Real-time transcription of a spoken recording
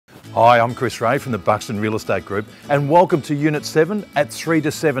Hi, I'm Chris Ray from the Buxton Real Estate Group and welcome to Unit 7 at 3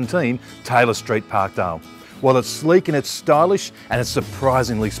 to 17 Taylor Street, Parkdale. Well, it's sleek and it's stylish and it's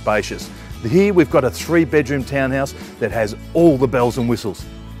surprisingly spacious. Here we've got a 3-bedroom townhouse that has all the bells and whistles.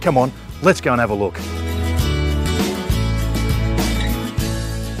 Come on, let's go and have a look.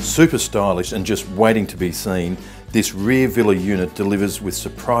 Super stylish and just waiting to be seen, this rear villa unit delivers with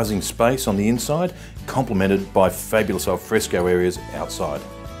surprising space on the inside, complemented by fabulous alfresco areas outside.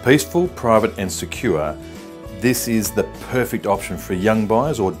 Peaceful, private and secure, this is the perfect option for young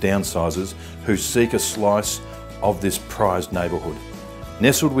buyers or downsizers who seek a slice of this prized neighbourhood.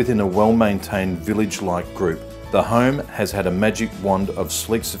 Nestled within a well-maintained village-like group, the home has had a magic wand of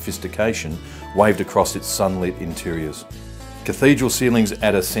sleek sophistication waved across its sunlit interiors. Cathedral ceilings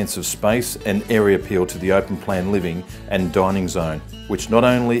add a sense of space and airy appeal to the open-plan living and dining zone, which not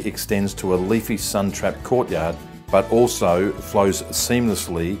only extends to a leafy sun-trapped courtyard, but also flows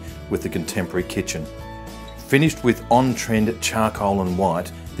seamlessly with the contemporary kitchen. Finished with on-trend charcoal and white,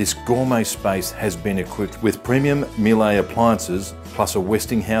 this gourmet space has been equipped with premium Miele appliances plus a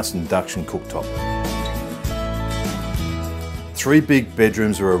Westinghouse induction cooktop. 3 big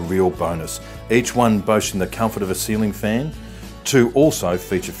bedrooms are a real bonus, each one boasting the comfort of a ceiling fan. 2 also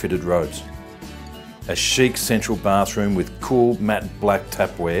feature fitted robes. A chic central bathroom with cool matte black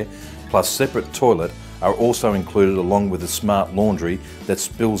tapware plus separate toilet are also included, along with a smart laundry that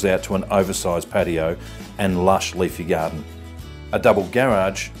spills out to an oversized patio and lush leafy garden. A double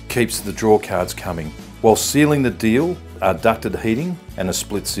garage keeps the draw cards coming, while sealing the deal are ducted heating and a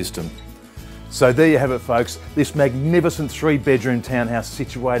split system. So there you have it folks, this magnificent 3-bedroom townhouse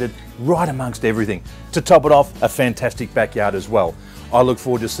situated right amongst everything. To top it off, a fantastic backyard as well. I look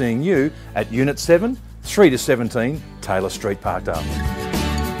forward to seeing you at Unit 7, 3 to 17 Taylor Street, Parkdale.